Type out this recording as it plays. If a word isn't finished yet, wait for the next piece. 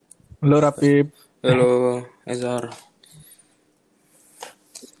Halo Rapip. Halo, Ezar.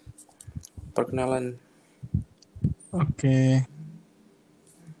 Perkenalan. Oke,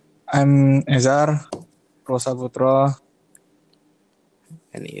 I'm Ezar Rosa Putro,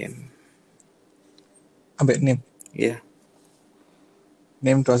 NIM. ambek Iya.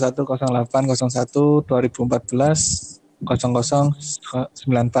 NIM 210801 2014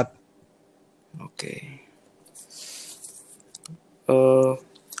 0094. Oke. Eh,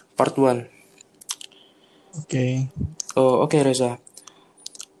 Part 1. Oke. Oke, Reza.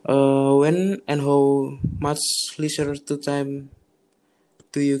 When and how much leisure to time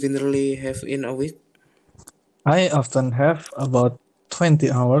do you generally have in a week? I often have about 20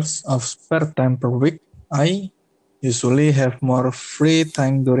 hours of spare time per week. I usually have more free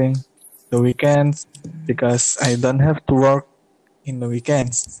time during the weekends because I don't have to work in the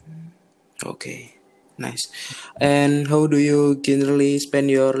weekends. Okay, nice. And how do you generally spend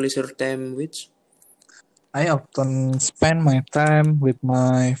your leisure time with? I often spend my time with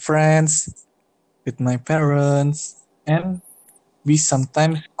my friends, with my parents, and we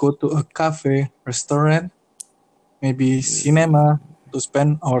sometimes go to a cafe, restaurant, maybe cinema to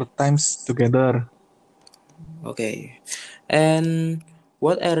spend our times together. Okay. And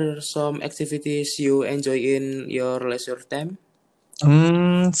what are some activities you enjoy in your leisure time?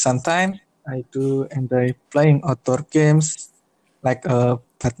 Sometimes I do enjoy playing outdoor games like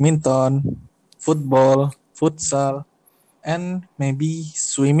badminton, football, futsal, and maybe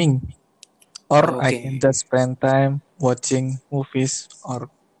swimming. Or I can Okay. just spend time watching movies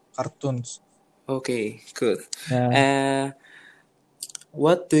or cartoons. Okay, good. Yeah. Uh,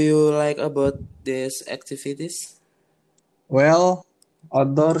 what do you like about these activities? Well,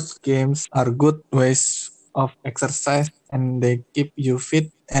 outdoor games are good ways of exercise and they keep you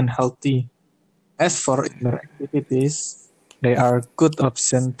fit and healthy. As for indoor activities, they are good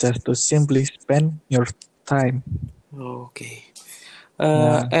option just to simply spend your time. Okay.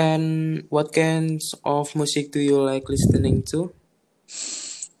 Yeah. And what kinds of music do you like listening to?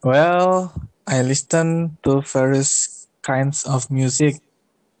 Well, I listen to various kinds of music,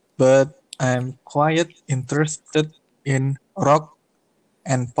 but I'm quite interested in rock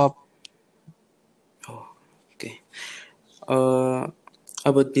and pop. Oh, okay. Uh,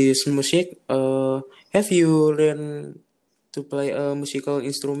 about this music, have you learned to play a musical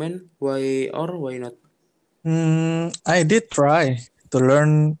instrument? Why or why not? I did try to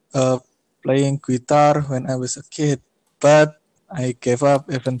learn playing guitar when I was a kid, but I gave up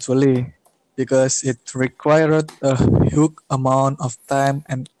eventually because it required a huge amount of time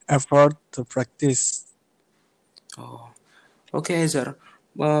and effort to practice. Oh, okay, sir.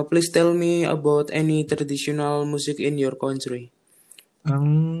 Please tell me about any traditional music in your country.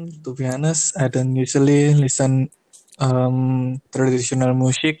 To be honest, I don't usually listen traditional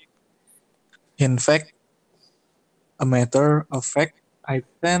music. In fact, a matter of fact, I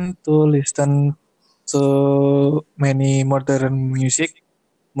tend to listen to many modern music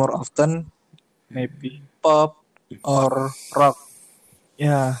more often, maybe pop or rock.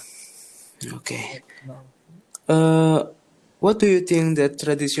 Yeah. Okay. No. Uh, what do you think that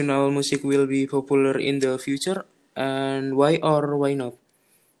traditional music will be popular in the future, and why or why not?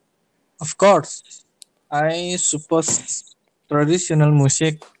 Of course, I suppose traditional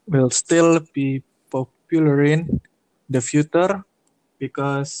music will still be popular in the future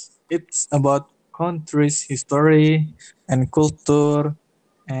because it's about country's history and culture,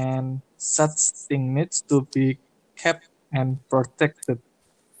 and such thing needs to be kept and protected.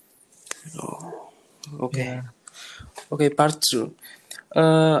 Okay. Yeah. Okay, part two.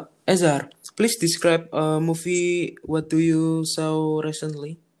 Ezar, please describe a movie. What do you saw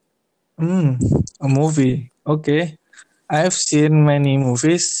recently? Hmm, a movie. Okay. I've seen many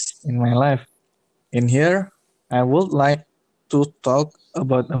movies in my life. In here, I would like to talk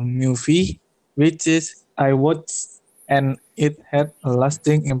about a movie which is I watched and it had a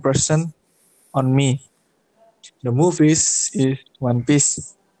lasting impression on me. The movie is One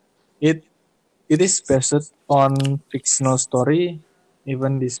Piece. It it is based on fictional story.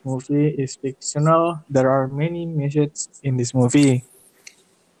 Even this movie is fictional. There are many messages in this movie.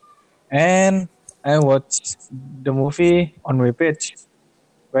 And I watched the movie on Webpage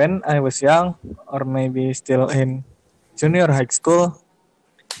when I was young or maybe still in junior high school.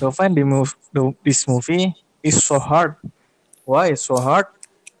 To find this movie is so hard. Why it's so hard?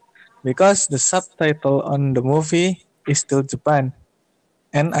 Because the subtitle on the movie is still Japan,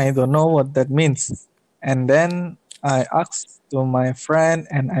 and I don't know what that means. And then I asked to my friend,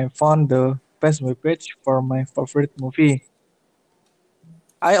 and I found the best webpage for my favorite movie.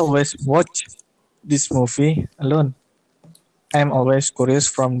 I always watch this movie alone. I'm always curious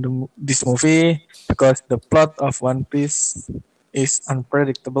from this movie because the plot of One Piece is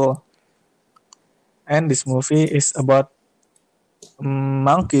unpredictable, and this movie is about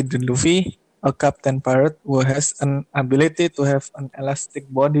Monkey D. Luffy, a captain pirate who has an ability to have an elastic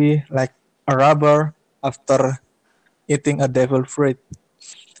body like a rubber after eating a devil fruit.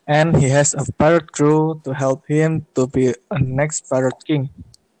 And he has a pirate crew to help him to be a next pirate king.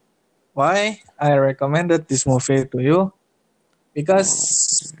 Why I recommended this movie to you?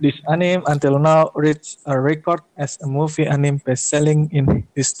 Because this anime until now reached a record as a movie anime best-selling in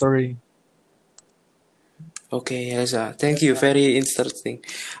history. Okay, Reza, thank you. Very interesting.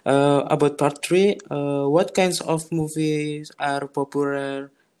 About part three, what kinds of movies are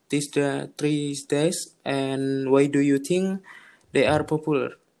popular these days, and why do you think they are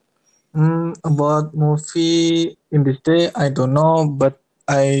popular? About movie in this day, I don't know, but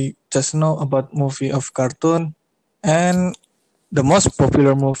I just know about movie of cartoon, and the most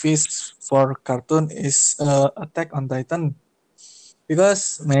popular movies for cartoon is Attack on Titan.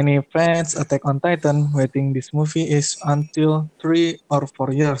 Because many fans Attack on Titan waiting this movie is until 3 or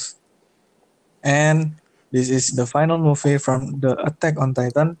 4 years. And this is the final movie from the Attack on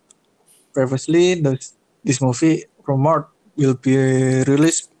Titan. Previously, this movie rumored will be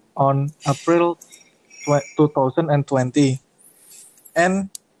released on April 2020. And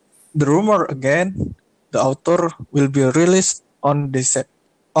the rumor again, the author will be released on this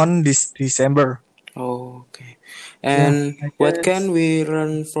December. Oh, okay. Yeah, And I what guess can we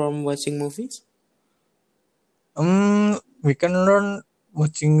learn from watching movies? we can learn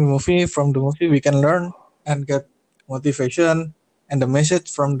watching movie from the movie. We can learn and get motivation and the message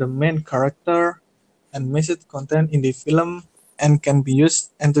from the main character and message content in the film and can be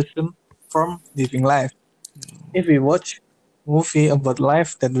used enthusiasm from living life. If we watch movie about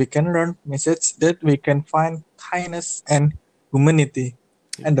life, that we can learn message that we can find kindness and humanity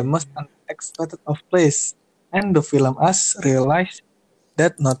and the most unexpected of place. And the film us realize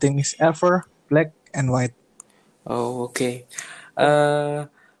that nothing is ever black and white. Oh, okay. Uh,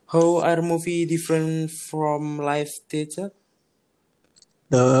 how are movie different from live theater?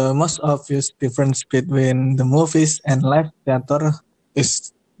 The most obvious difference between the movies and live theater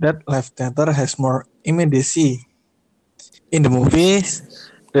is that live theater has more immediacy. In the movies,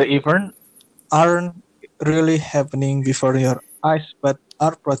 the event aren't really happening before your eyes but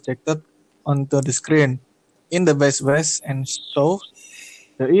are projected onto the screen. In the best ways and shows,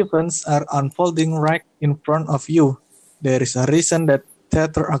 the events are unfolding right in front of you. There is a reason that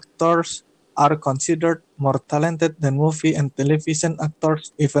theater actors are considered more talented than movie and television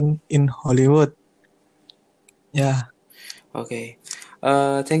actors even in Hollywood. Yeah, Okay.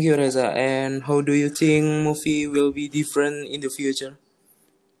 Thank you, Reza. And how do you think movie will be different in the future?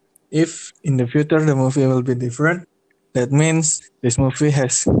 if in the future the movie will be different, that means this movie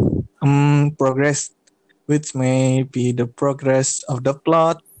has progressed, which may be the progress of the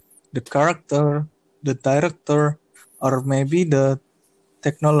plot, the character, the director, or maybe the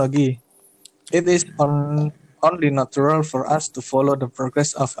technology. It is only natural for us to follow the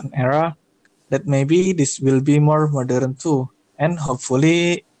progress of an era that maybe this will be more modern too. And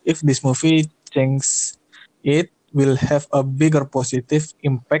hopefully, if this movie changes, it will have a bigger positive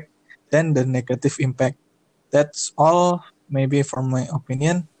impact than the negative impact. That's all maybe from my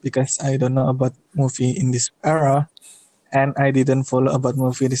opinion because I don't know about movie in this era and I didn't follow about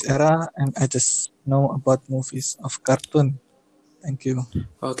movie this era and I just know about movies of cartoon. Thank you.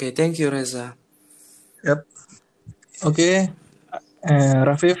 Okay, thank you, Reza. Yep. Okay.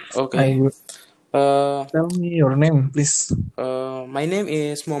 Rafif, I Okay. will Uh, tell me your name, please. my name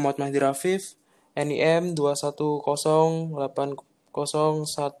is Muhammad Mahdi Rafif, NIM 210 120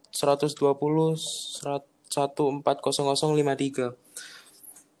 140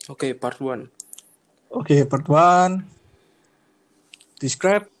 Okay, part 1. Okay, part one.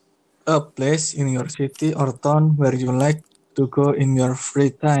 Describe a place in your city or town where you like to go in your free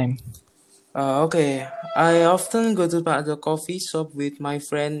time. Okay, I often go to the coffee shop with my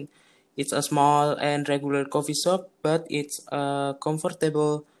friend. It's a small and regular coffee shop, but it's a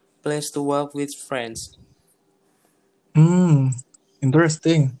comfortable place to walk with friends. Hmm,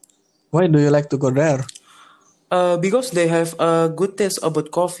 interesting. Why do you like to go there? Because they have a good taste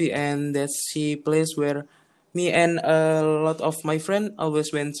about coffee, and that's the place where me and a lot of my friends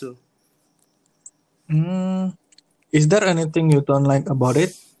always went to. Hmm, is there anything you don't like about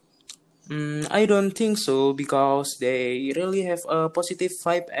it? I don't think so because they really have a positive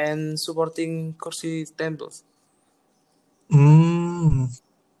vibe and supporting cozy temples. Hmm,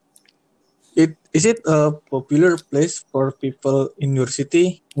 it is it a popular place for people in your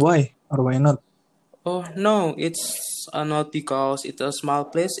city? Why or why not? Oh no, it's not because it's a small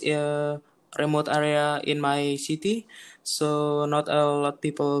place, a remote area in my city, so not a lot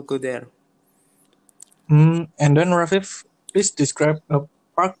people go there. And then Rafif, please describe a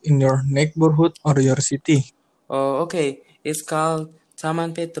park in your neighborhood or your city. Oh, okay. It's called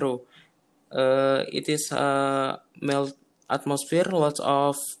Taman Petro. It is a mild atmosphere, lots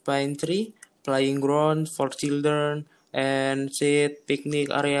of pine tree, playing ground for children, and shade, picnic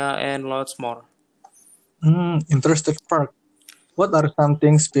area, and lots more. Interested park. What are some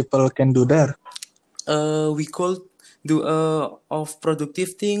things people can do there? We could do of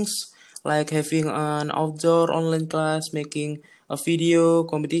productive things like having an outdoor online class, making a video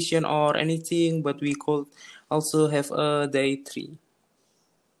competition or anything, but we could also have a day tree.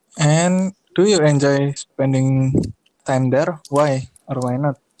 And do you enjoy spending time there? Why or why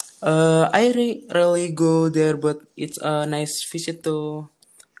not? Rarely go there, but it's a nice visit to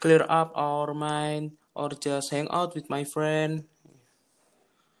clear up our mind or just hang out with my friend.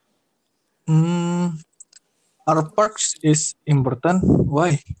 Hmm, our parks is important.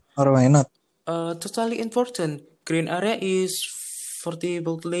 Why or why not? Totally important. Green area is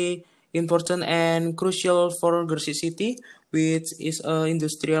vertitably important and crucial for Gresik City, which is an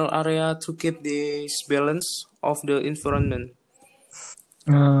industrial area to keep this balance of the environment.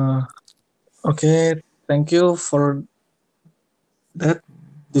 Uh, okay, thank you for that.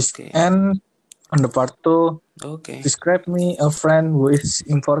 This Okay. and on the part two, Okay. describe me a friend who is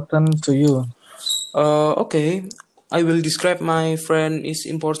important to you. Okay. I will describe my friend is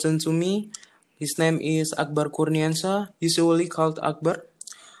important to me. His name is Akbar Kurniansa, usually called Akbar.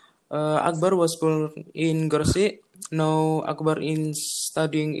 Akbar was born in Gresik. Now Akbar is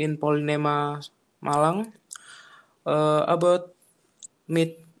studying in Polynema, Malang. About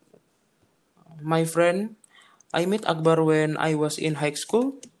meet my friend, I met Akbar when I was in high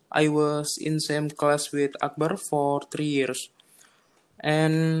school. I was in same class with Akbar for 3 years.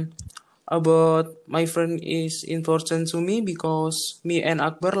 And about my friend is important to me because me and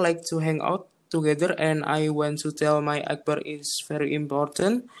Akbar like to hang out together, and I want to tell my Akbar is very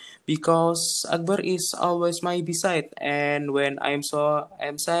important because Akbar is always my beside, and when I'm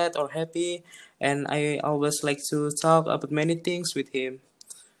sad or happy, and I always like to talk about many things with him.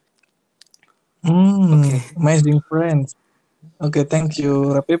 Okay. Amazing friends. Okay, thank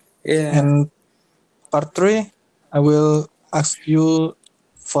you, Rapip. Yeah. And part three, I will ask you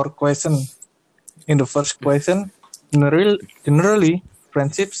four questions. In the first question, generally,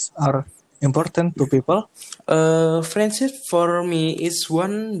 friendships are important to people. Friendship for me is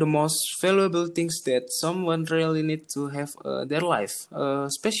one the most valuable things that someone really need to have their life,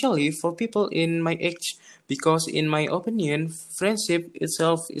 especially for people in my age. Because in my opinion, friendship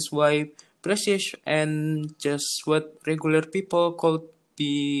itself is why precious and just what regular people could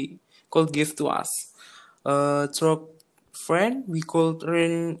give to us. Through friend, we could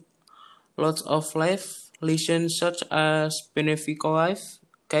learn lots of life lessons such as beneficial life,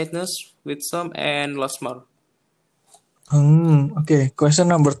 kindness, wisdom, and lots more. Okay, question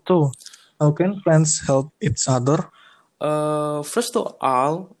number two. How can friends help each other? First of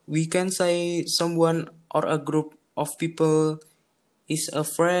all, we can say someone or a group of people is a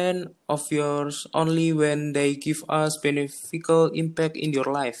friend of yours only when they give us beneficial impact in your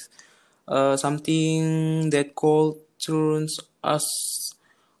life. Something that could turns us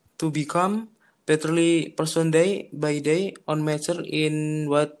to become betterly person day by day on matter in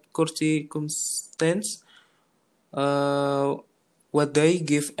what circumstance uh, what they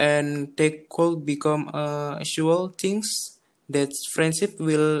give and take could become actual things that friendship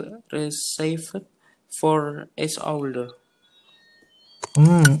will receive for age older.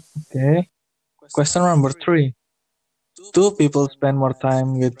 Okay. Question number three. Do people spend more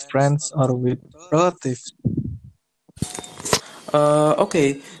time with friends or with relatives?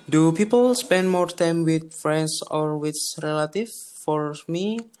 Okay, do people spend more time with friends or with relatives? For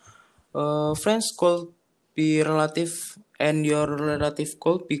me, friends could be relative, and your relative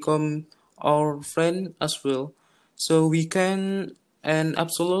could become our friend as well. So we can and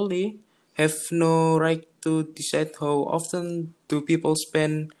absolutely have no right to decide how often do people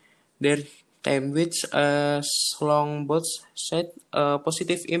spend their time, which as long both set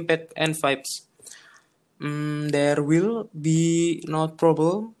positive impact and vibes. There will be no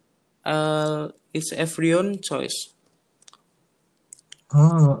problem. It's everyone's choice.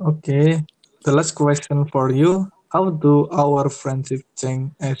 Oh, okay. The last question for you. How do our friendship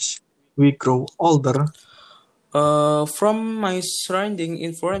change as we grow older? From my surrounding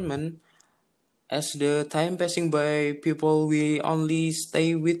environment, as the time passing by, people will only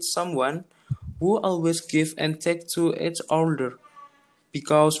stay with someone who always give and take to each other.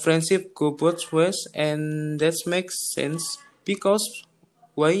 because friendship go both ways, and that makes sense. Because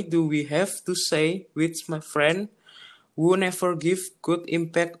why do we have to say with my friend who never give good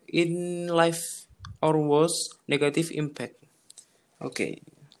impact in life or was negative impact? Okay.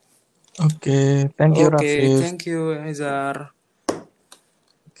 Okay, thank you, Okay, Rafif. thank you, Azar.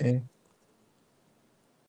 Okay.